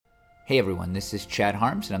Hey everyone, this is Chad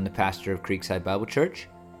Harms, and I'm the pastor of Creekside Bible Church.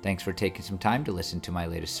 Thanks for taking some time to listen to my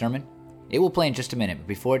latest sermon. It will play in just a minute, but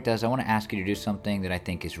before it does, I want to ask you to do something that I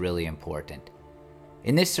think is really important.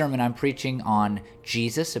 In this sermon, I'm preaching on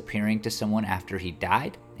Jesus appearing to someone after he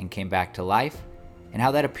died and came back to life, and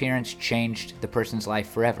how that appearance changed the person's life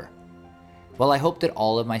forever. While I hope that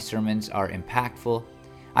all of my sermons are impactful,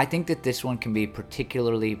 I think that this one can be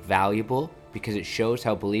particularly valuable because it shows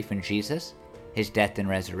how belief in Jesus, his death and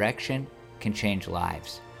resurrection, can change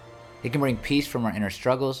lives. It can bring peace from our inner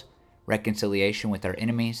struggles, reconciliation with our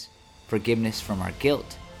enemies, forgiveness from our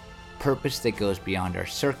guilt, purpose that goes beyond our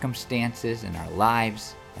circumstances and our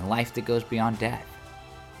lives, and life that goes beyond death.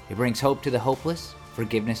 It brings hope to the hopeless,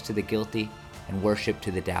 forgiveness to the guilty, and worship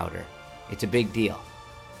to the doubter. It's a big deal.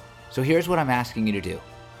 So here's what I'm asking you to do.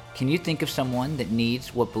 Can you think of someone that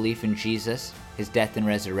needs what belief in Jesus, his death and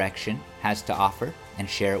resurrection, has to offer, and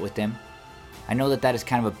share it with them? I know that is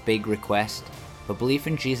kind of a big request, but belief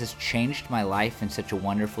in Jesus changed my life in such a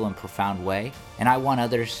wonderful and profound way, and I want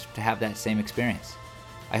others to have that same experience.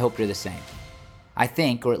 I hope you're the same. I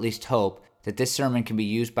think, or at least hope, that this sermon can be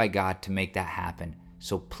used by God to make that happen,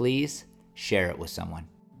 so please share it with someone.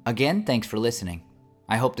 Again, thanks for listening.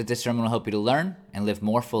 I hope that this sermon will help you to learn and live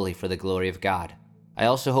more fully for the glory of God. I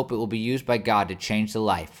also hope it will be used by God to change the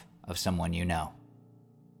life of someone you know.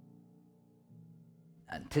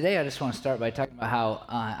 Today I just want to start by talking about how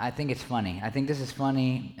I think it's funny. I think this is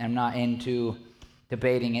funny. I'm not into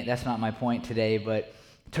debating it. That's not my point today. But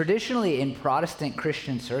traditionally in Protestant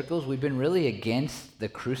Christian circles, we've been really against the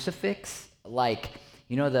crucifix. If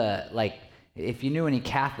you knew any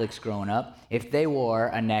Catholics growing up, if they wore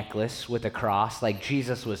a necklace with a cross, like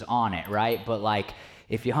Jesus was on it, right? But like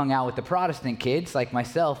if you hung out with the Protestant kids like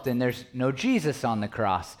myself, then there's no Jesus on the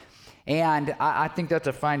cross. And I think that's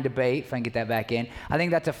a fine debate, if I can get that back in. I think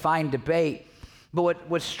that's a fine debate. But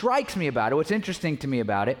what strikes me about it, what's interesting to me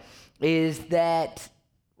about it, is that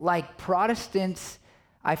like Protestants,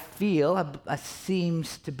 I feel,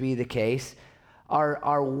 seems to be the case,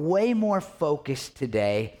 are way more focused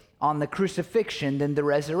today on the crucifixion than the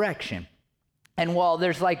resurrection. And while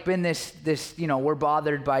there's like been this, we're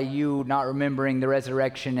bothered by you not remembering the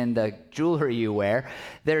resurrection and the jewelry you wear,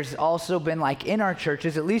 there's also been like in our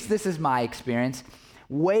churches, at least this is my experience,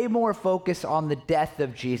 way more focus on the death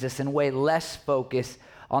of Jesus and way less focus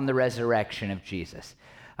on the resurrection of Jesus.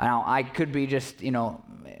 Now, I could be just,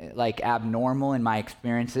 like abnormal in my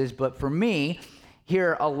experiences, but for me,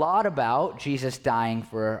 hear a lot about Jesus dying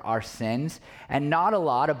for our sins and not a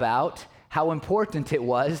lot about how important it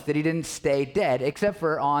was that he didn't stay dead, except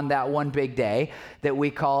for on that one big day that we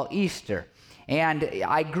call Easter. And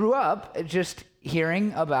I grew up just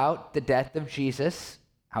hearing about the death of Jesus,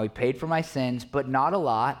 how he paid for my sins, but not a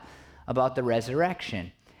lot about the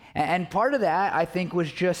resurrection. And part of that, I think, was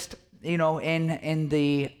just, in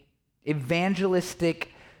the evangelistic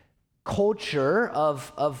culture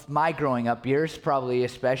of my growing up years, probably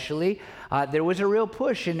especially, there was a real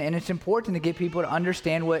push, and it's important to get people to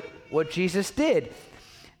understand what Jesus did.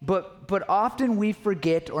 But often we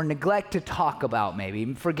forget or neglect to talk about,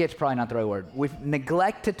 maybe, forget's probably not the right word, we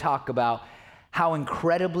neglect to talk about how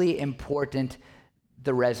incredibly important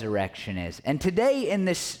the resurrection is. And today in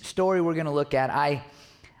this story we're going to look at,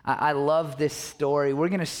 I love this story. We're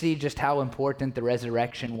going to see just how important the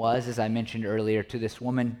resurrection was, as I mentioned earlier, to this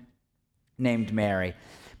woman named Mary.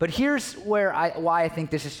 But here's why I think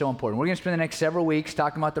this is so important. We're going to spend the next several weeks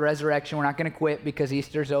talking about the resurrection. We're not going to quit because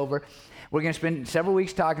Easter's over. We're going to spend several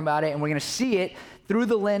weeks talking about it, and we're going to see it through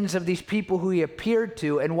the lens of these people who he appeared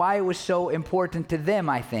to and why it was so important to them,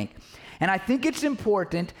 I think. And I think it's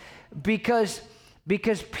important because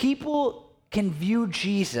people can view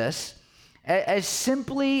Jesus as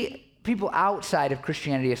simply, people outside of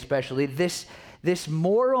Christianity especially, this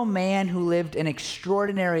moral man who lived an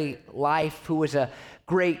extraordinary life, who was a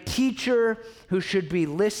great teacher, who should be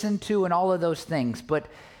listened to, and all of those things. But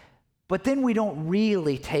then we don't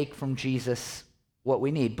really take from Jesus what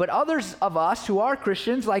we need. But others of us who are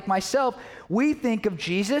Christians, like myself, we think of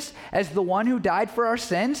Jesus as the one who died for our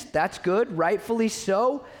sins. That's good, rightfully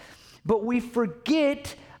so. But we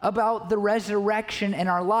forget about the resurrection in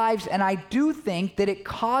our lives, and I do think that it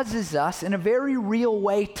causes us in a very real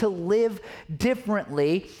way to live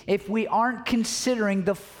differently if we aren't considering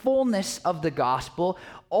the fullness of the gospel,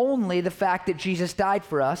 only the fact that Jesus died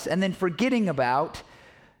for us, and then forgetting about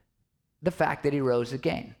the fact that he rose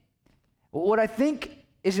again. What I think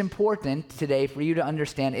is important today for you to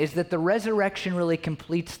understand is that the resurrection really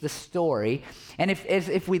completes the story. And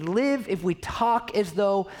if we talk as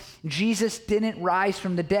though Jesus didn't rise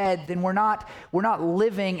from the dead, then we're not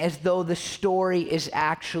living as though the story is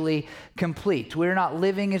actually complete. We're not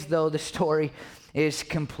living as though the story is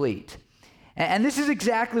complete. And this is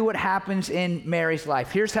exactly what happens in Mary's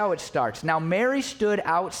life. Here's how it starts. Now, Mary stood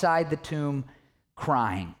outside the tomb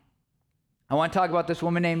crying. I want to talk about this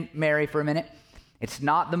woman named Mary for a minute. It's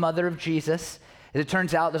not the mother of Jesus. As it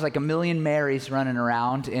turns out, there's like a million Marys running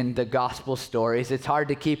around in the gospel stories. It's hard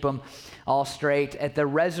to keep them all straight. At the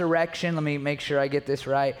resurrection, let me make sure I get this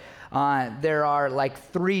right. There are like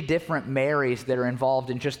 3 different Marys that are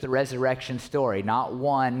involved in just the resurrection story. Not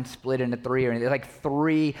one split into 3 or anything. There's like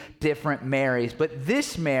 3 different Marys. But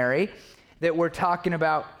this Mary that we're talking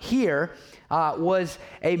about here was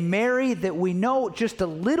a Mary that we know just a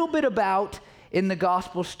little bit about in the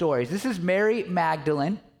gospel stories. This is Mary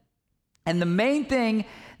Magdalene. And the main thing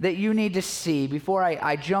that you need to see before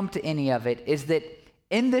I jump to any of it is that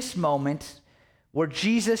in this moment where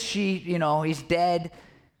Jesus, he's dead,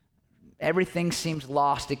 everything seems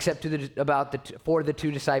lost except for the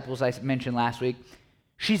 2 disciples I mentioned last week.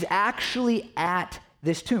 She's actually at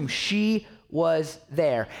this tomb. She was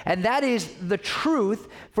there. And that is the truth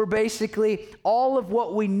for basically all of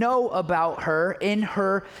what we know about her in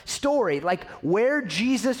her story. Like where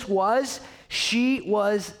Jesus was, she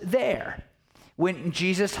was there. When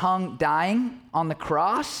Jesus hung dying on the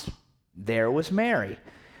cross, there was Mary.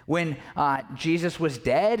 When Jesus was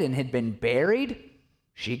dead and had been buried,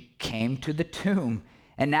 she came to the tomb.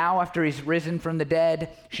 And now after he's risen from the dead,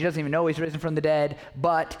 she doesn't even know he's risen from the dead,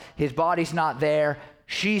 but his body's not there.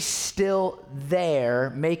 She's still there,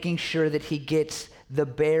 making sure that he gets the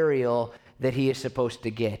burial that he is supposed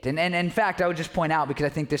to get. And in fact, I would just point out, because I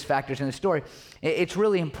think this factors in the story, it's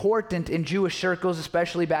really important in Jewish circles,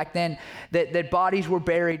 especially back then, that bodies were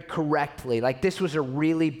buried correctly. Like this was a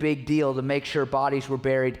really big deal to make sure bodies were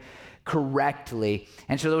buried correctly.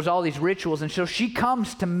 And so there was all these rituals. And so she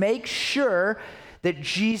comes to make sure that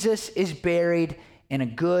Jesus is buried in a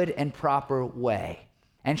good and proper way.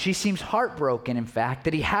 And she seems heartbroken, in fact,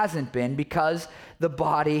 that he hasn't been because the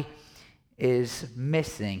body is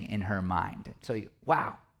missing in her mind. So,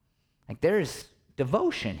 wow, like there's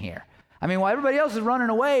devotion here. I mean, while everybody else is running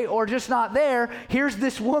away or just not there, here's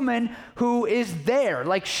this woman who is there.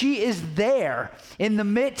 Like she is there in the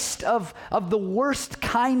midst of the worst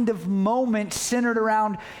kind of moment centered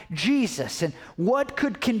around Jesus. And what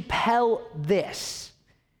could compel this?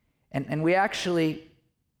 And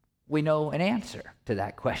we know an answer to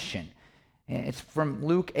that question. It's from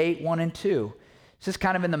Luke 8:1-2. This is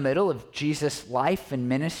kind of in the middle of Jesus' life and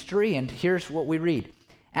ministry, and here's what we read.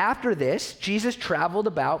 After this, Jesus traveled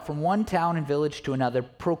about from one town and village to another,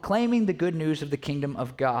 proclaiming the good news of the kingdom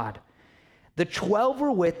of God. The 12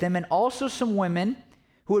 were with him, and also some women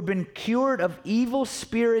who had been cured of evil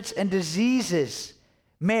spirits and diseases.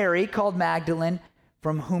 Mary, called Magdalene,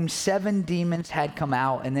 from whom 7 demons had come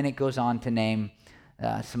out, and then it goes on to name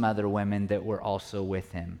some other women that were also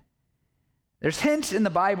with him. There's hints in the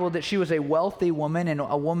Bible that she was a wealthy woman and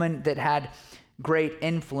a woman that had great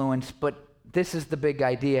influence, but this is the big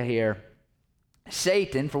idea here.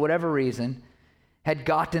 Satan, for whatever reason, had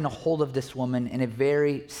gotten a hold of this woman in a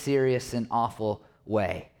very serious and awful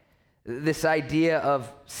way. This idea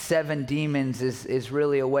of 7 demons is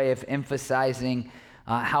really a way of emphasizing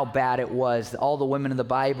how bad it was. All the women in the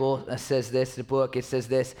Bible says this, the book, it says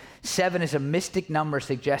this. 7 is a mystic number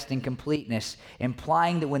suggesting completeness,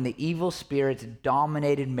 implying that when the evil spirits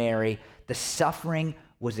dominated Mary, the suffering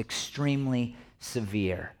was extremely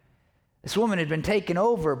severe. This woman had been taken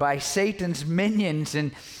over by Satan's minions,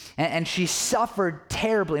 and she suffered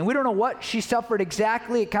terribly. And we don't know what she suffered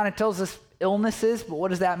exactly. It kind of tells us illnesses, but what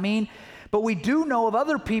does that mean? But we do know of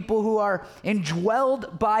other people who are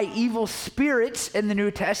indwelled by evil spirits in the New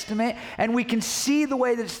Testament, and we can see the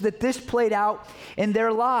way that this played out in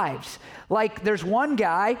their lives. Like there's one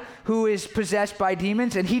guy who is possessed by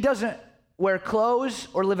demons, and he doesn't wear clothes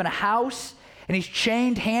or live in a house, and he's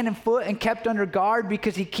chained hand and foot and kept under guard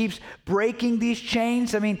because he keeps breaking these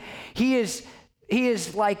chains. I mean, he is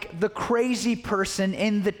like the crazy person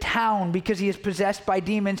in the town because he is possessed by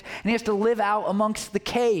demons, and he has to live out amongst the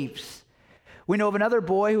caves. We know of another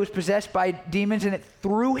boy who was possessed by demons, and it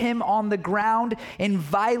threw him on the ground in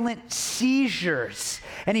violent seizures,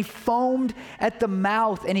 and he foamed at the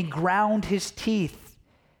mouth, and he ground his teeth.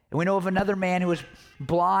 And we know of another man who was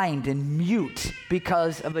blind and mute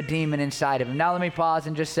because of a demon inside of him. Now let me pause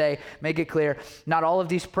and just say, make it clear, not all of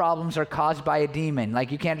these problems are caused by a demon.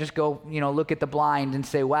 Like you can't just go, look at the blind and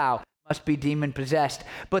say, wow, must be demon-possessed.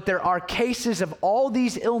 But there are cases of all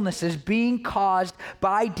these illnesses being caused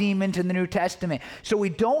by demons in the New Testament. So we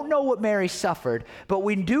don't know what Mary suffered, but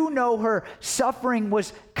we do know her suffering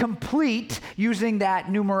was complete, using that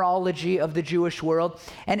numerology of the Jewish world,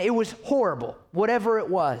 and it was horrible, whatever it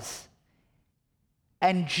was.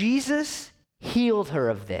 And Jesus healed her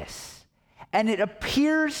of this. And it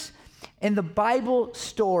appears in the Bible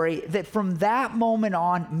story that from that moment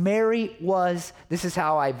on, Mary was, this is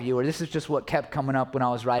how I view her, this is just what kept coming up when I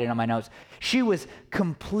was writing on my notes. She was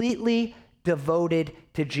completely devoted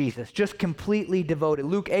to Jesus, just completely devoted.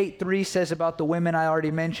 Luke 8:3 says about the women I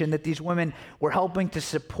already mentioned that these women were helping to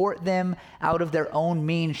support them out of their own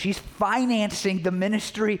means. She's financing the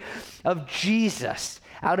ministry of Jesus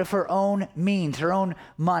out of her own means, her own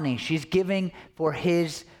money. She's giving for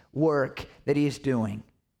his work that he is doing.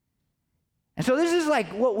 And so this is like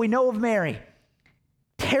what we know of Mary.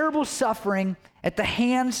 Terrible suffering at the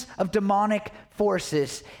hands of demonic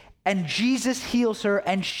forces. And Jesus heals her,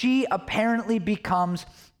 and she apparently becomes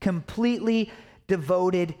completely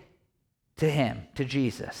devoted to him, to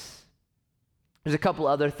Jesus. There's a couple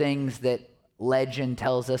other things that legend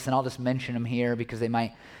tells us, and I'll just mention them here because they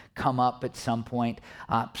might come up at some point.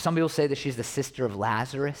 Some people say that she's the sister of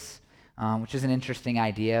Lazarus. Which is an interesting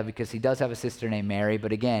idea because he does have a sister named Mary,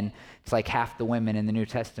 but again, it's like half the women in the New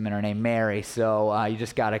Testament are named Mary, so you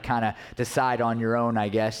just got to kind of decide on your own, I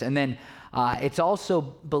guess. And then it's also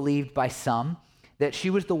believed by some that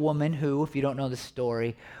she was the woman who, if you don't know the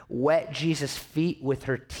story, wet Jesus' feet with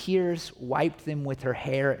her tears, wiped them with her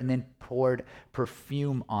hair, and then poured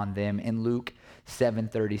perfume on them in Luke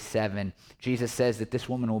 7:37. Jesus says that this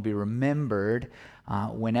woman will be remembered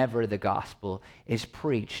whenever the gospel is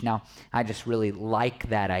preached. Now, I just really like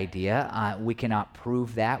that idea. We cannot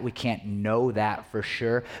prove that. We can't know that for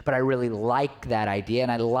sure, but I really like that idea,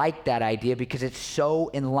 and I like that idea because it's so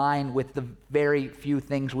in line with the very few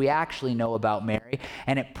things we actually know about Mary,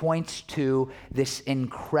 and it points to this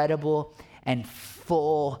incredible and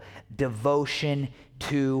full devotion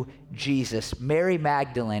to Jesus. Mary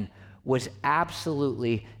Magdalene was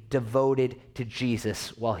absolutely devoted to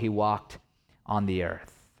Jesus while he walked on the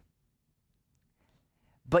earth.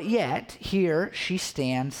 But yet, here she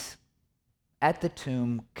stands at the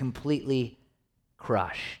tomb completely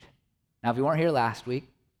crushed. Now, if you weren't here last week,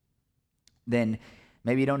 then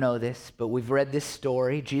maybe you don't know this, but we've read this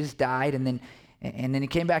story. Jesus died and then he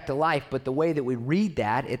came back to life, but the way that we read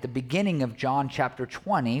that at the beginning of John chapter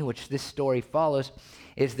 20, which this story follows,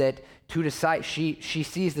 is that she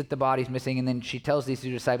sees that the body's missing, and then she tells these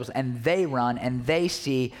two disciples, and they run, and they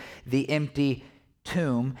see the empty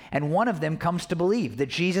tomb, and one of them comes to believe that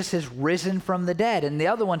Jesus has risen from the dead, and the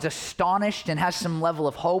other one's astonished and has some level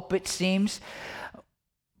of hope, it seems.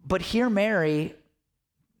 But here Mary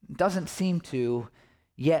doesn't seem to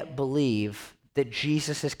yet believe that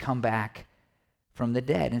Jesus has come back from the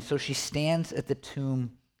dead, and so she stands at the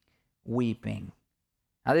tomb weeping.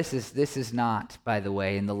 Now, this is not, by the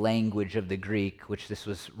way, in the language of the Greek, which this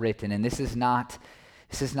was written, and this is not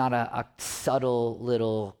a subtle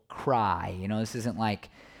little cry. You know, this isn't like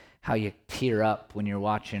how you tear up when you're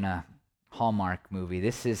watching a Hallmark movie.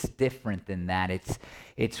 This is different than that.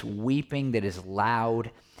 It's weeping that is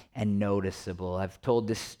loud and noticeable. I've told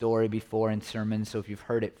this story before in sermons, so if you've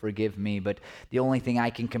heard it, forgive me, but the only thing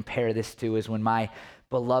I can compare this to is when my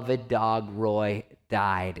beloved dog Roy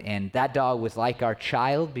died, and that dog was like our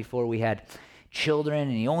child before we had children,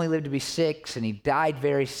 and he only lived to be 6, and he died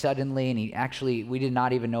very suddenly, and we did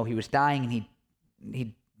not even know he was dying, and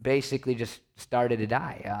he basically just started to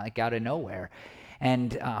die, like out of nowhere.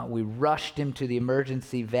 And we rushed him to the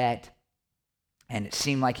emergency vet, and it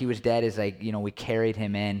seemed like he was dead as we carried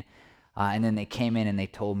him in, and then they came in and they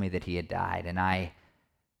told me that he had died, and I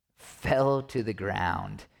fell to the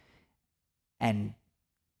ground and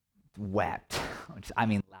wept.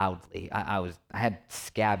 Loudly. I had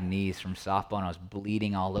scabbed knees from softball, and I was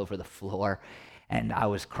bleeding all over the floor, and I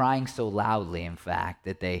was crying so loudly, in fact,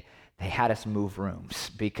 that they had us move rooms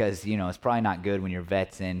because, it's probably not good when your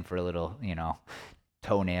vet's in for a little,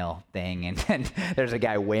 toenail thing, and there's a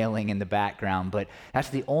guy wailing in the background. But that's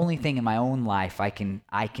the only thing in my own life I can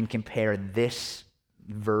compare this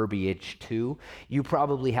verbiage to. You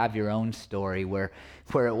probably have your own story where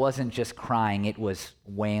it wasn't just crying, it was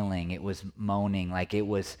wailing, it was moaning, like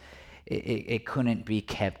it couldn't be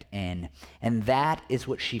kept in. And that is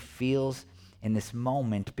what she feels in this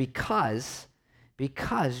moment because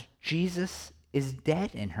Jesus is dead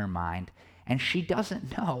in her mind, and she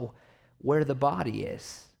doesn't know where the body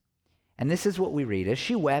is. And this is what we read. As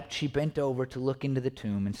she wept, she bent over to look into the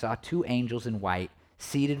tomb and saw 2 angels in white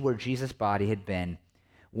seated where Jesus' body had been,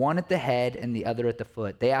 one at the head and the other at the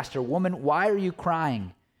foot. They asked her, "Woman, why are you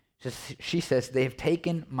crying?" She says, "They have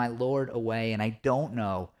taken my Lord away, and I don't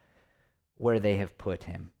know where they have put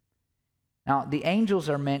him." Now, the angels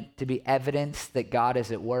are meant to be evidence that God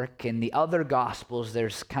is at work. In the other Gospels,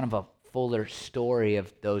 there's kind of a fuller story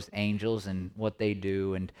of those angels and what they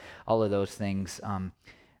do and all of those things.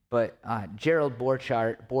 But Gerald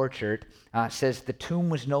Borchert says the tomb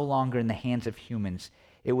was no longer in the hands of humans.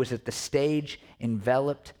 It was at the stage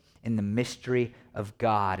enveloped in the mystery of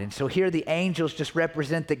God. And so here the angels just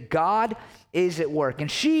represent that God is at work.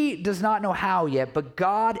 And she does not know how yet, but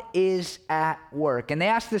God is at work. And they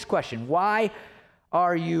ask this question, "Why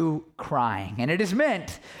are you crying?" And it is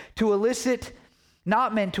meant to elicit,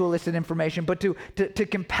 not meant to elicit information, but to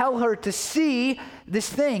compel her to see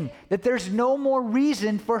this thing, that there's no more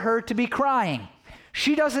reason for her to be crying.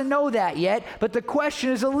 She doesn't know that yet, but the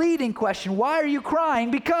question is a leading question. Why are you crying?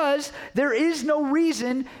 Because there is no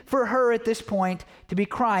reason for her at this point to be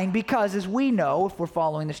crying, because as we know, if we're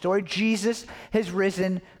following the story, Jesus has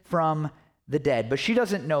risen from the dead. But she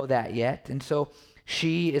doesn't know that yet, and so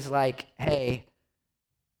she is like, "Hey,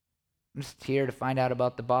 I'm just here to find out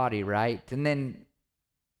about the body, right?" And then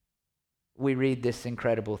we read this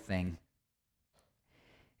incredible thing.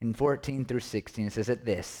 In 14 through 16, it says, "At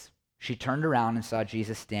this, she turned around and saw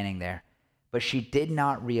Jesus standing there, but she did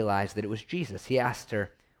not realize that it was Jesus. He asked her,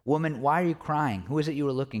 'Woman, why are you crying? Who is it you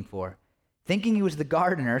were looking for?' Thinking he was the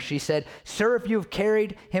gardener, she said, 'Sir, if you have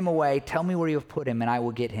carried him away, tell me where you have put him, and I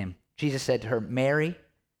will get him.' Jesus said to her, 'Mary.'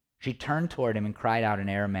 She turned toward him and cried out in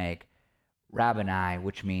Aramaic, 'Rabboni,'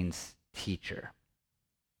 which means teacher."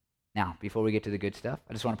 Now, before we get to the good stuff,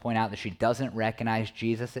 I just want to point out that she doesn't recognize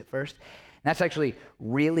Jesus at first. And that's actually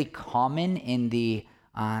really common in the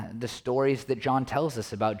stories that John tells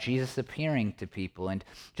us about Jesus appearing to people. And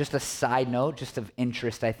just a side note, just of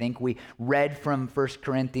interest, I think, we read from 1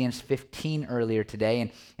 Corinthians 15 earlier today,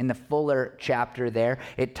 and in the fuller chapter there,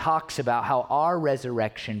 it talks about how our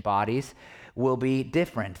resurrection bodies will be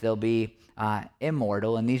different. They'll be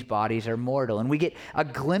immortal, and these bodies are mortal. And we get a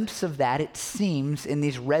glimpse of that, it seems, in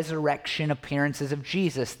these resurrection appearances of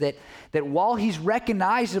Jesus, that while he's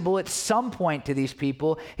recognizable at some point to these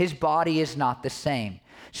people, his body is not the same.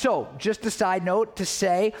 So, just a side note to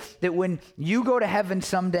say that when you go to heaven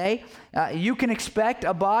someday, you can expect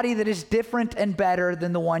a body that is different and better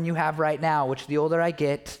than the one you have right now, which the older I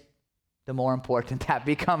get, the more important that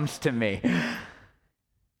becomes to me.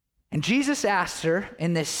 And Jesus asks her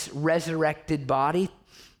in this resurrected body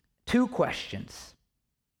 2 questions.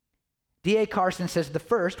 D.A. Carson says the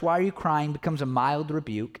first, "Why are you crying?" becomes a mild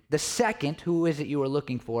rebuke. The second, "Who is it you were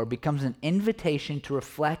looking for?" becomes an invitation to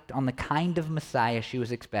reflect on the kind of Messiah she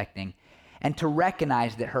was expecting and to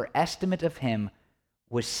recognize that her estimate of him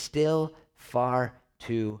was still far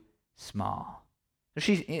too small.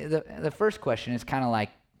 So the first question is kind of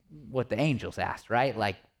like what the angels asked, right?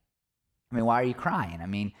 Like, why are you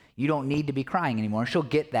crying? You don't need to be crying anymore. She'll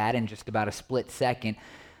get that in just about a split second.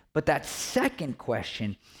 But that second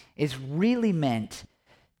question is really meant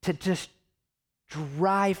to just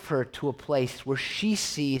drive her to a place where she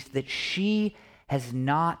sees that she has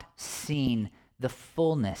not seen the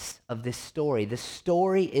fullness of this story. The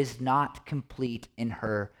story is not complete in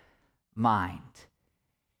her mind.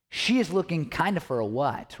 She is looking kind of for a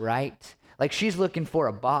what, right? Like she's looking for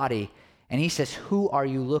a body. And he says, "Who are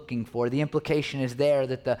you looking for?" The implication is there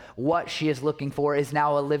that the what she is looking for is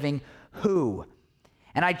now a living who.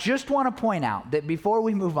 And I just want to point out that before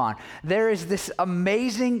we move on, there is this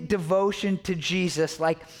amazing devotion to Jesus.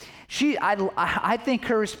 Like I think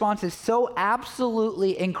her response is so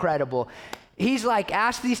absolutely incredible. He's like,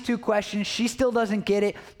 asked these 2 questions. She still doesn't get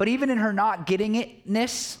it. But even in her not getting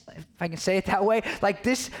itness, if I can say it that way, like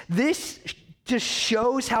this just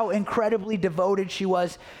shows how incredibly devoted she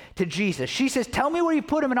was to Jesus. She says, "Tell me where you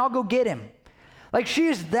put him and I'll go get him." Like she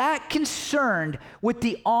is that concerned with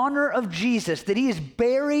the honor of Jesus, that he is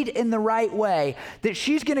buried in the right way, that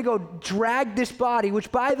she's going to go drag this body,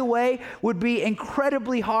 which by the way would be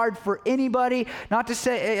incredibly hard for anybody, not to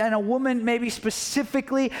say, and a woman maybe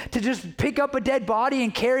specifically, to just pick up a dead body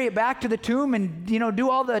and carry it back to the tomb and, do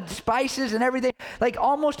all the spices and everything. Like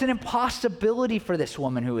almost an impossibility for this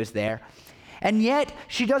woman who is there. And yet,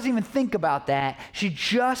 she doesn't even think about that. She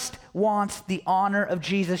just wants the honor of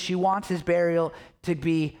Jesus. She wants his burial to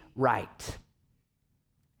be right.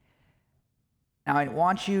 Now, I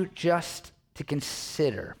want you just to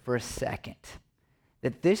consider for a second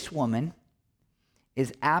that this woman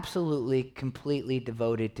is absolutely, completely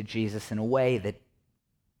devoted to Jesus in a way that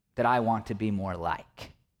I want to be more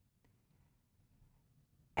like.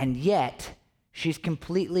 And yet, she's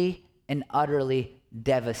completely and utterly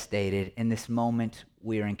devastated in this moment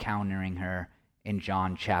we are encountering her in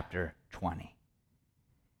John chapter 20.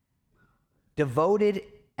 Devoted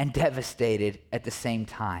and devastated at the same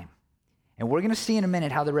time. And we're going to see in a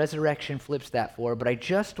minute how the resurrection flips that for her, but I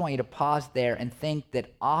just want you to pause there and think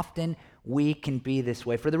that often we can be this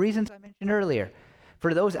way. For the reasons I mentioned earlier,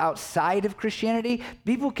 for those outside of Christianity,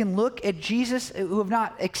 people can look at Jesus who have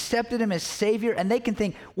not accepted him as Savior, and they can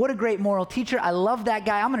think, what a great moral teacher. I love that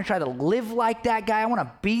guy. I'm going to try to live like that guy. I want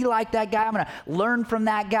to be like that guy. I'm going to learn from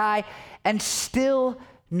that guy, and still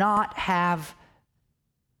not have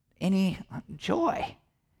any joy.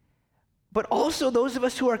 But also those of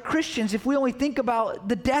us who are Christians, if we only think about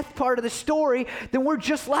the death part of the story, then we're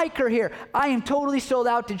just like her here. I am totally sold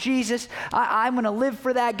out to Jesus. I'm going to live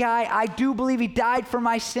for that guy. I do believe he died for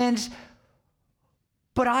my sins.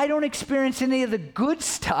 But I don't experience any of the good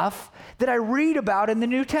stuff that I read about in the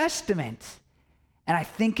New Testament. And I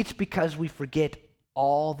think it's because we forget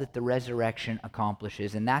all that the resurrection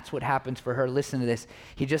accomplishes. And that's what happens for her. Listen to this.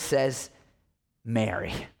 He just says,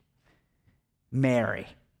 Mary. Mary.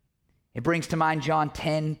 It brings to mind John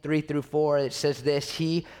 10, 3 through 4. It says this,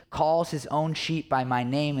 he calls his own sheep by my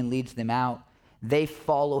name and leads them out. They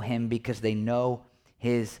follow him because they know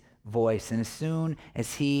his voice. And as soon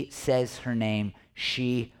as he says her name,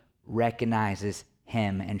 she recognizes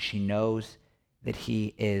him and she knows that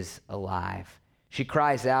he is alive. She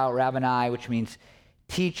cries out, Rabboni, which means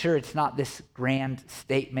teacher. It's not this grand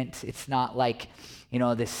statement. It's not like,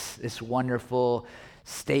 this wonderful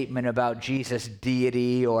statement about Jesus'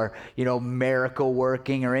 deity or, miracle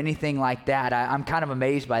working or anything like that. I'm kind of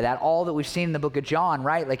amazed by that. All that we've seen in the book of John,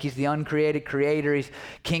 right? Like he's the uncreated creator, he's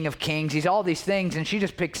King of Kings, he's all these things, and she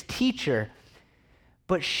just picks teacher.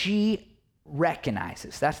 But she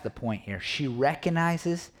recognizes, that's the point here, she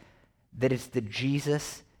recognizes that it's the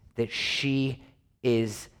Jesus that she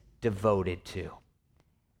is devoted to.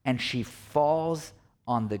 And she falls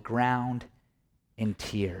on the ground in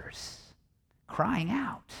tears, crying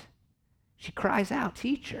out. She cries out,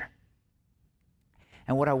 teacher.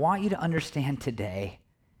 And what I want you to understand today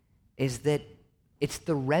is that it's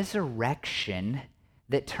the resurrection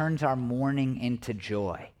that turns our mourning into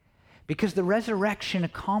joy. Because the resurrection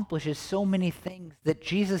accomplishes so many things that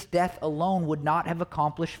Jesus' death alone would not have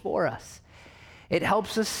accomplished for us. It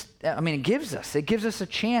helps us, it gives us a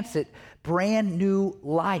chance at brand new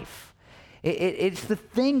life. It's the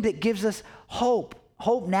thing that gives us hope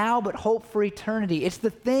now, but hope for eternity. It's the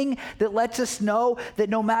thing that lets us know that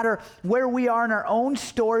no matter where we are in our own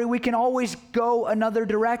story, we can always go another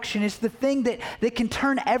direction. It's the thing that can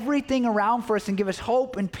turn everything around for us and give us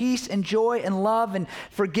hope and peace and joy and love and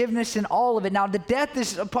forgiveness and all of it. Now, the death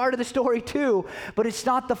is a part of the story too, but it's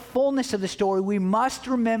not the fullness of the story. We must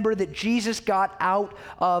remember that Jesus got out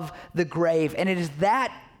of the grave, and it is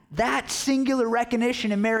that singular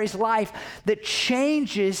recognition in Mary's life that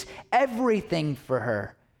changes everything for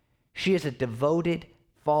her. She is a devoted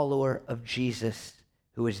follower of Jesus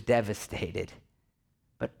who is devastated.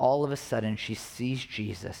 But all of a sudden, she sees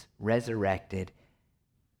Jesus resurrected,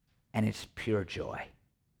 and it's pure joy.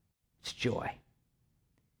 It's joy.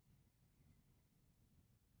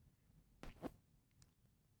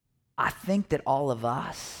 I think that all of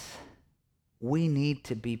us, we need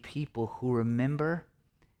to be people who remember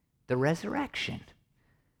the resurrection.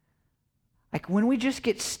 Like when we just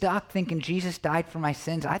get stuck thinking Jesus died for my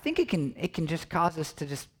sins, I think it can just cause us to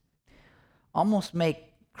just almost make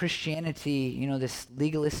Christianity, this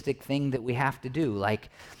legalistic thing that we have to do.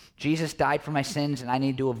 Like Jesus died for my sins and I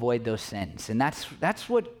need to avoid those sins. And that's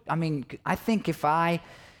what, I think if I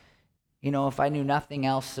knew nothing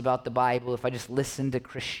else about the Bible, if I just listened to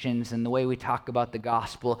Christians and the way we talk about the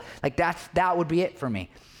gospel, like that would be it for me.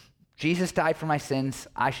 Jesus died for my sins.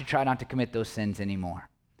 I should try not to commit those sins anymore.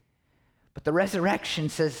 But the resurrection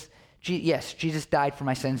says, yes, Jesus died for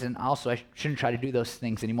my sins, and also I shouldn't try to do those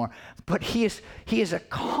things anymore. But he has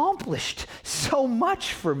accomplished so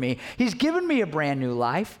much for me. He's given me a brand new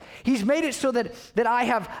life. He's made it so that I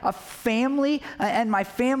have a family, and my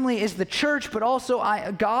family is the church, but also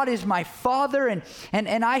God is my Father,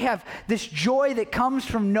 and I have this joy that comes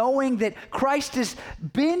from knowing that Christ has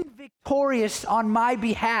been victorious on my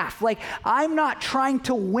behalf. Like, I'm not trying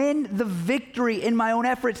to win the victory in my own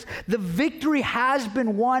efforts. The victory has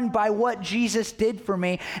been won by what Jesus did for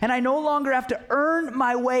me. And I no longer have to earn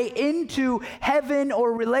my way into heaven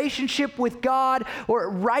or relationship with God or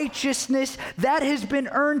righteousness. That has been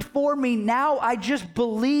earned for me. Now I just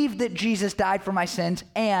believe that Jesus died for my sins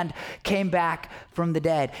and came back from the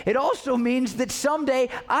dead. It also means that someday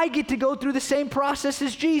I get to go through the same process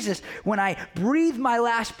as Jesus. When I breathe my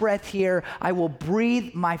last breath here, I will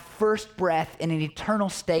breathe my first breath in an eternal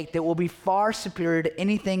state that will be far superior to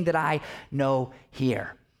anything that I know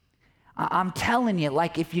here. I'm telling you,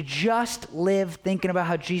 like, if you just live thinking about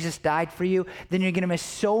how Jesus died for you, then you're going to miss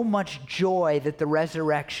so much joy that the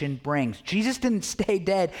resurrection brings. Jesus didn't stay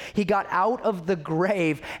dead. He got out of the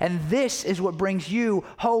grave, and this is what brings you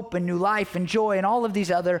hope and new life and joy and all of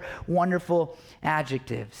these other wonderful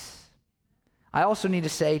adjectives. I also need to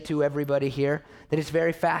say to everybody here that it's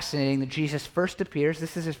very fascinating that Jesus first appears,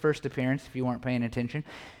 this is his first appearance if you weren't paying attention,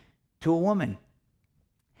 to a woman.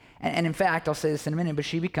 And in fact, I'll say this in a minute, but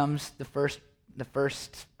she becomes the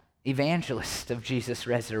first evangelist of Jesus'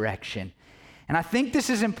 resurrection. And I think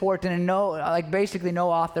this is important, and basically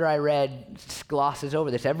no author I read glosses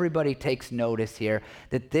over this. Everybody takes notice here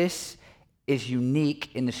that this is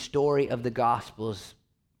unique in the story of the Gospels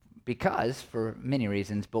because, for many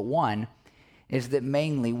reasons, but one is that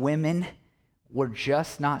mainly women were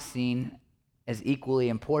just not seen as equally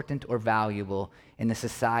important or valuable in the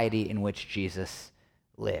society in which Jesus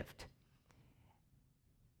lived.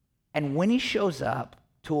 And when he shows up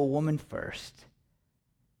to a woman first,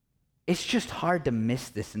 it's just hard to miss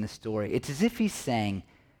this in the story. It's as if he's saying,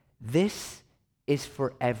 this is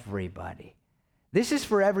for everybody. This is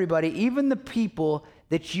for everybody, even the people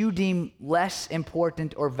that you deem less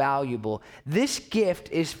important or valuable. This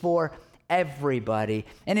gift is for everybody.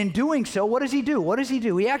 And in doing so, what does he do? What does he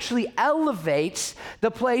do? He actually elevates the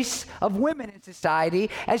place of women in society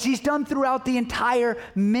as he's done throughout the entire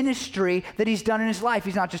ministry that he's done in his life.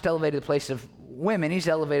 He's not just elevated the place of women, he's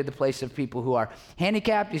elevated the place of people who are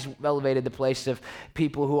handicapped, he's elevated the place of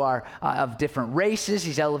people who are of different races,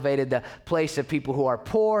 he's elevated the place of people who are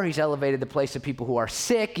poor, he's elevated the place of people who are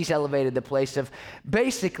sick, he's elevated the place of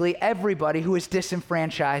basically everybody who is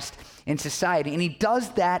disenfranchised in society. And he does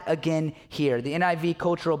that again here. The NIV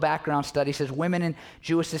Cultural Background Study says women in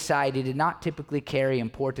Jewish society did not typically carry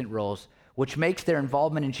important roles, which makes their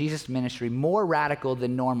involvement in Jesus' ministry more radical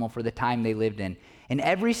than normal for the time they lived in. In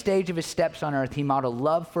every stage of his steps on earth, he modeled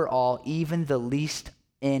love for all, even the least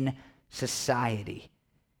in society.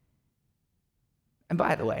 And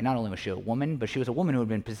by the way, not only was she a woman, but she was a woman who had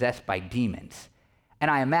been possessed by demons. And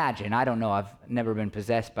I imagine, I don't know, I've never been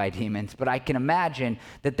possessed by demons, but I can imagine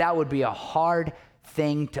that that would be a hard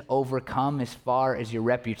thing to overcome as far as your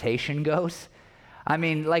reputation goes. I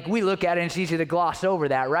mean, like, we look at it and it's easy to gloss over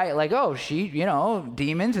that, right? Like, oh, she,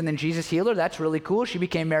 demons, and then Jesus healed her. That's really cool. She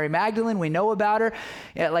became Mary Magdalene. We know about her.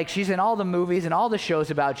 Yeah, like, she's in all the movies and all the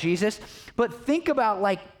shows about Jesus. But think about,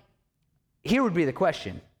 like, here would be the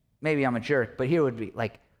question. Maybe I'm a jerk, but here would be,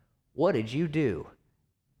 like, what did you do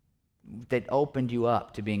that opened you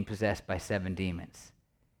up to being possessed by 7 demons?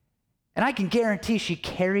 And I can guarantee she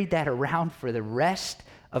carried that around for the rest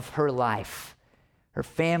of her life. Her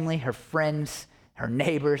family, her friends, her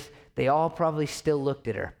neighbors, they all probably still looked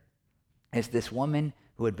at her as this woman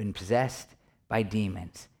who had been possessed by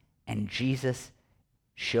demons. And Jesus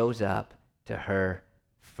shows up to her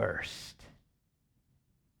first.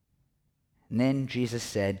 And then Jesus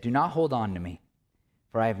said, "Do not hold on to me,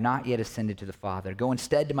 for I have not yet ascended to the Father. Go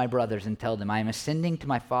instead to my brothers and tell them, I am ascending to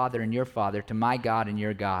my Father and your Father, to my God and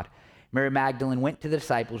your God." Mary Magdalene went to the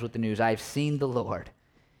disciples with the news, "I have seen the Lord."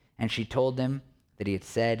 And she told them that he had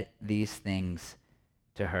said these things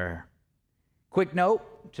to her. Quick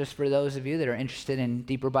note, just for those of you that are interested in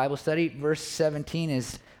deeper Bible study, verse 17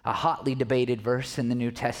 is a hotly debated verse in the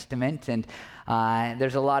New Testament, and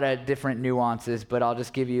there's a lot of different nuances, but I'll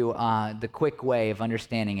just give you the quick way of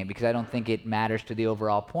understanding it because I don't think it matters to the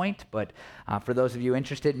overall point, but for those of you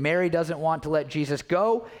interested, Mary doesn't want to let Jesus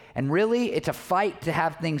go, and really it's a fight to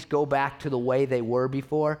have things go back to the way they were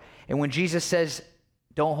before. And when Jesus says,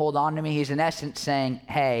 "Don't hold on to me," he's in essence saying,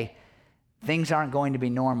 hey, things aren't going to be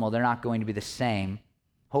normal. They're not going to be the same.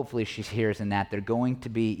 Hopefully she hears in that. They're going to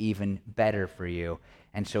be even better for you.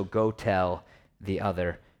 And so go tell the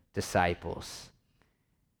other disciples.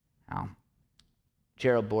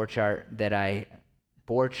 Gerald Borchardt that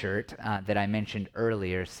I mentioned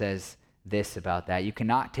earlier says this about that. You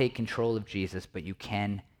cannot take control of Jesus, but you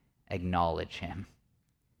can acknowledge him.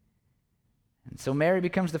 And so Mary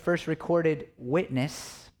becomes the first recorded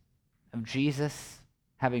witness of Jesus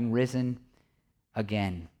having risen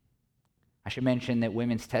again. I should mention that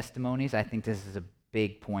women's testimonies, I think this is a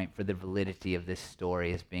big point for the validity of this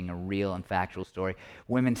story as being a real and factual story.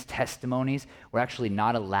 Women's testimonies were actually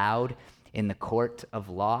not allowed in the court of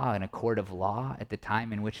law, in a court of law at the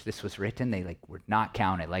time in which this was written. They were not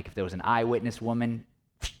counted. Like if there was an eyewitness woman,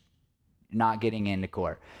 not getting into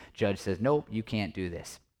court. Judge says, nope, you can't do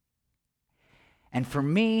this. And for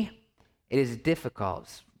me, it is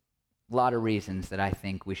difficult. A lot of reasons that I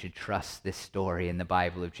think we should trust this story in the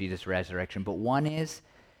Bible of Jesus' resurrection. But one is,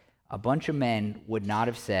 a bunch of men would not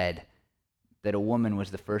have said that a woman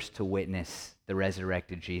was the first to witness the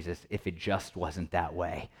resurrected Jesus if it just wasn't that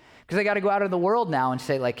way. Because I got to go out of the world now and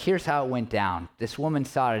say, here's how it went down. This woman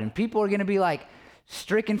saw it. And people are going to be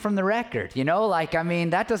stricken from the record,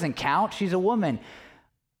 that doesn't count. She's a woman.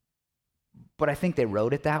 But I think they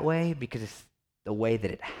wrote it that way because it's the way that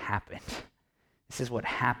it happened. This is what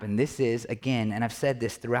happened. This is, again, and I've said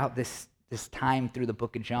this throughout this time through the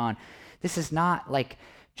book of John, this is not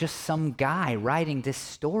just some guy writing this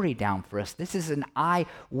story down for us. This is an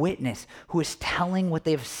eyewitness who is telling what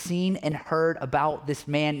they've seen and heard about this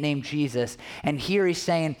man named Jesus. And here he's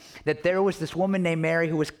saying that there was this woman named Mary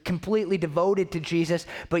who was completely devoted to Jesus,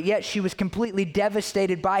 but yet she was completely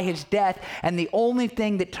devastated by his death. And the only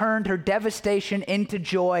thing that turned her devastation into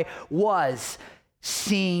joy was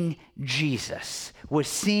seeing Jesus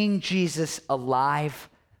alive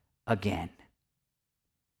again.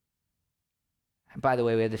 And by the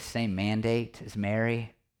way, we have the same mandate as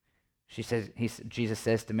Mary. Jesus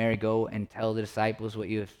says to Mary, go and tell the disciples what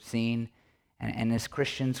you have seen. And as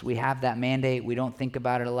Christians, we have that mandate. We don't think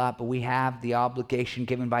about it a lot, but we have the obligation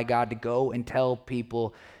given by God to go and tell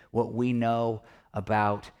people what we know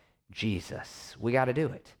about Jesus. We got to do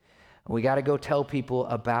it. We got to go tell people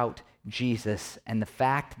about Jesus and the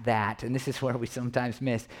fact that, and this is where we sometimes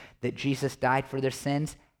miss, that Jesus died for their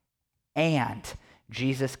sins and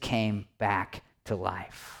Jesus came back to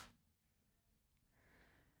life.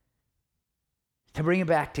 To bring it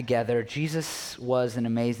back together, Jesus was an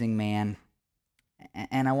amazing man,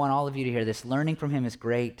 and I want all of you to hear this. Learning from him is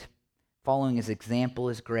great. Following his example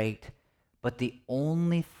is great, but the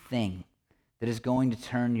only thing that is going to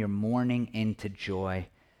turn your mourning into joy,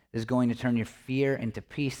 that is going to turn your fear into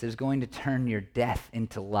peace, that is going to turn your death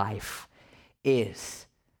into life, is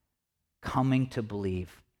coming to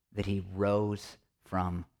believe that he rose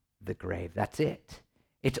from the grave. That's it.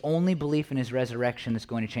 It's only belief in his resurrection that's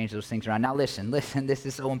going to change those things around. Now listen, this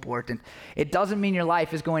is so important. It doesn't mean your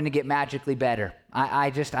life is going to get magically better.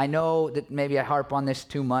 I know that maybe I harp on this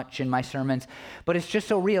too much in my sermons, but it's just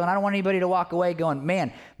so real, and I don't want anybody to walk away going,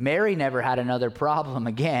 man, Mary never had another problem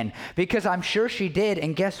again, because I'm sure she did,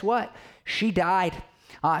 and guess what? She died.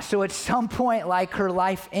 So at some point, her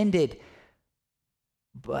life ended,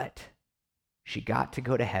 but she got to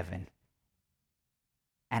go to heaven.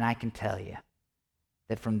 And I can tell you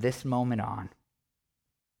that from this moment on,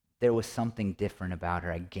 there was something different about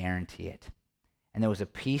her. I guarantee it. And there was a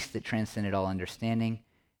peace that transcended all understanding,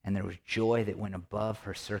 and there was joy that went above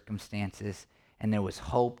her circumstances, and there was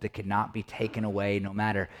hope that could not be taken away, no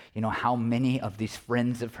matter, how many of these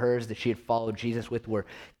friends of hers that she had followed Jesus with were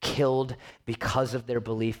killed because of their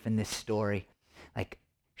belief in this story.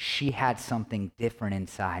 She had something different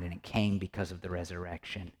inside, and it came because of the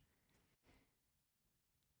resurrection.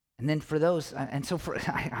 And then for those,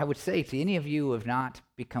 I would say to any of you who have not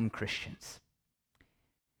become Christians,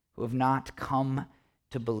 who have not come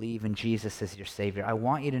to believe in Jesus as your Savior, I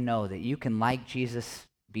want you to know that you can like Jesus,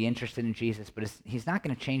 be interested in Jesus, but he's not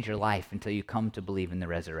going to change your life until you come to believe in the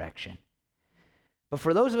resurrection. But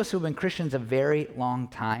for those of us who have been Christians a very long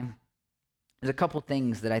time, there's a couple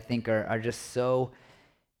things that I think are just so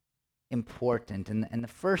important. And the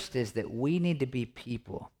first is that we need to be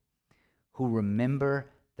people who remember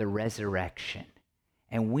the resurrection.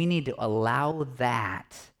 And we need to allow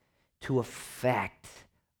that to affect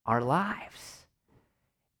our lives.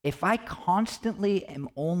 If I constantly am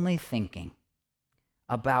only thinking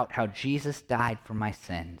about how Jesus died for my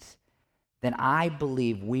sins, then I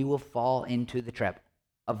believe we will fall into the trap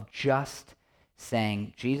of just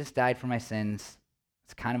saying, Jesus died for my sins.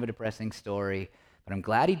 It's kind of a depressing story, but I'm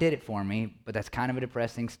glad he did it for me, but that's kind of a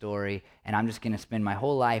depressing story, and I'm just going to spend my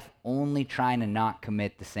whole life only trying to not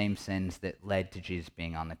commit the same sins that led to Jesus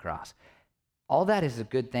being on the cross. All that is a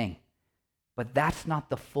good thing, but that's not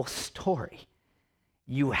the full story.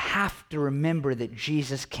 You have to remember that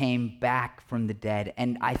Jesus came back from the dead,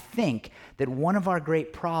 and I think that one of our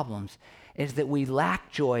great problems is that we lack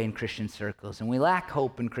joy in Christian circles, and we lack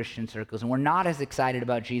hope in Christian circles, and we're not as excited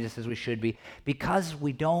about Jesus as we should be because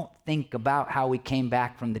we don't think about how he came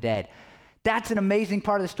back from the dead. That's an amazing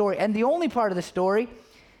part of the story, and the only part of the story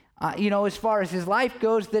as far as his life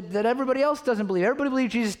goes, that everybody else doesn't believe. Everybody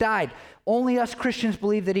believes Jesus died. Only us Christians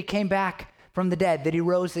believe that he came back from the dead, that he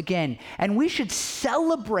rose again. And we should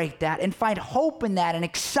celebrate that and find hope in that and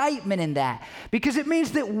excitement in that, because it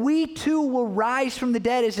means that we too will rise from the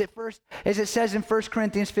dead, as it says in 1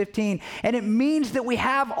 Corinthians 15. And it means that we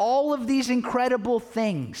have all of these incredible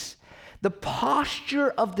things. The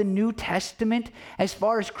posture of the New Testament, as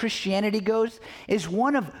far as Christianity goes, is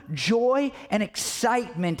one of joy and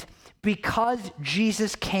excitement because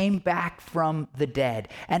Jesus came back from the dead.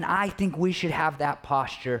 And I think we should have that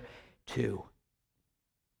posture too.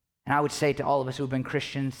 And I would say to all of us who've been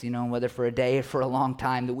Christians, whether for a day or for a long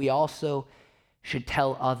time, that we also should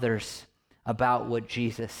tell others about what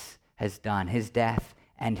Jesus has done, his death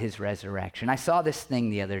and his resurrection. I saw this thing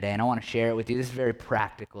the other day, and I want to share it with you. This is a very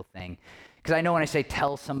practical thing, because I know when I say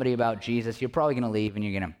tell somebody about Jesus, you're probably going to leave and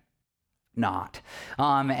you're going to not.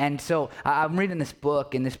 And so I'm reading this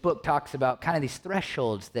book, and this book talks about kind of these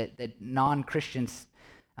thresholds that non-Christians,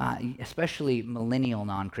 especially millennial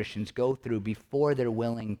non-Christians, go through before they're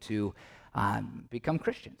willing to become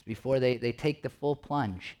Christians, before they take the full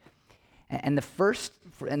plunge. And this was,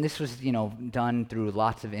 done through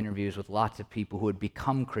lots of interviews with lots of people who had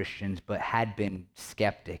become Christians but had been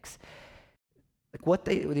skeptics. Like what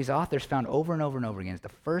these authors found over and over and over again is the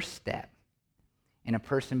first step in a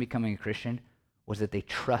person becoming a Christian was that they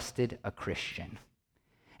trusted a Christian.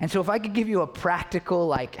 And so if I could give you a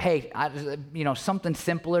practical, something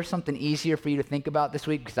simpler, something easier for you to think about this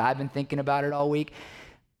week, because I've been thinking about it all week,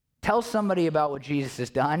 tell somebody about what Jesus has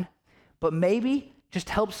done, but maybe just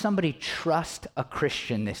help somebody trust a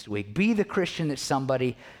Christian this week. Be the Christian that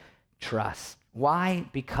somebody trusts. Why?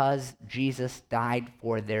 Because Jesus died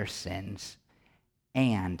for their sins,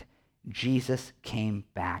 and Jesus came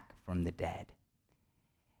back from the dead.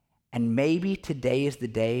 And maybe today is the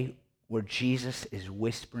day where Jesus is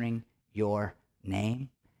whispering your name.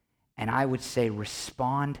 And I would say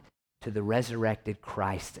respond to the resurrected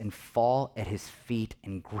Christ and fall at his feet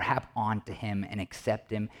and grab onto him and accept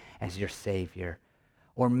him as your Savior.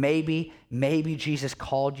 Or maybe Jesus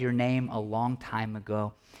called your name a long time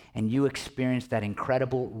ago and you experienced that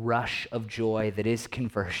incredible rush of joy that is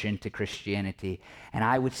conversion to Christianity. And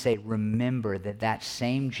I would say remember that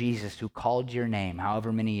same Jesus who called your name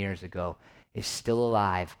however many years ago is still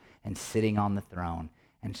alive and sitting on the throne.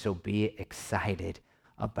 And so be excited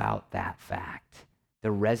about that fact.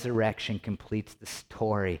 The resurrection completes the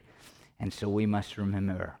story. And so we must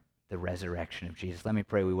remember the resurrection of Jesus. Let me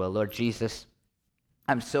pray we will. Lord Jesus,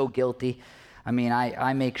 I'm so guilty.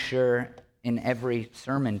 I make sure in every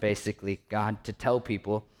sermon, basically, God, to tell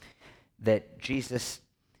people that Jesus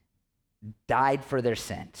died for their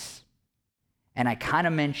sins. And I kind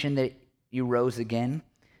of mentioned that you rose again,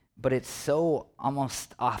 but it's so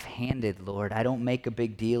almost offhanded, Lord. I don't make a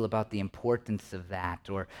big deal about the importance of that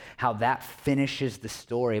or how that finishes the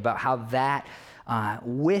story, about how that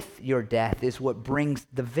with your death is what brings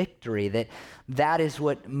the victory, that is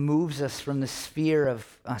what moves us from the sphere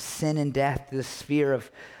of sin and death to the sphere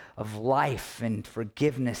of life and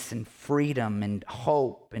forgiveness and freedom and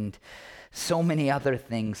hope and so many other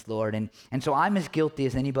things, Lord. And so I'm as guilty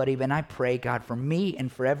as anybody, and I pray, God, for me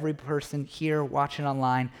and for every person here watching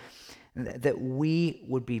online, that we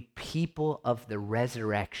would be people of the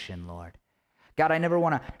resurrection, Lord. God, I never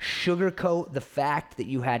want to sugarcoat the fact that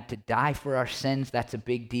you had to die for our sins. That's a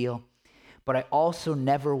big deal. But I also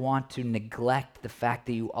never want to neglect the fact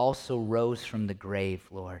that you also rose from the grave,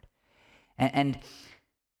 Lord. And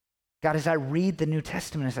God, as I read the New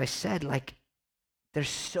Testament, as I said, there's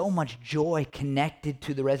so much joy connected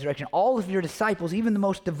to the resurrection. All of your disciples, even the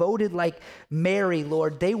most devoted like Mary,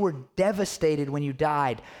 Lord, they were devastated when you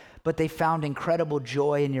died, but they found incredible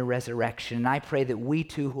joy in your resurrection. And I pray that we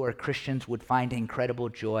too who are Christians would find incredible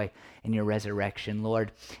joy in your resurrection,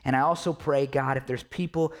 Lord. And I also pray, God, if there's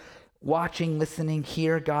people watching, listening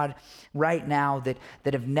here, God, right now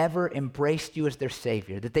that have never embraced you as their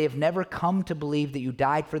Savior, that they have never come to believe that you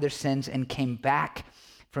died for their sins and came back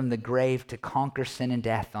from the grave to conquer sin and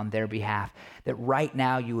death on their behalf, that right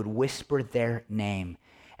now you would whisper their name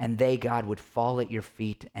and they, God, would fall at your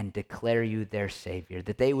feet and declare you their Savior,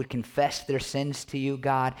 that they would confess their sins to you,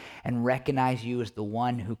 God, and recognize you as the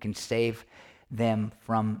one who can save them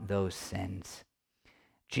from those sins.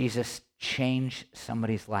 Jesus, change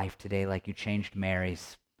somebody's life today like you changed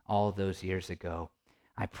Mary's all those years ago.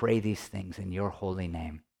 I pray these things in your holy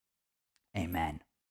name. Amen.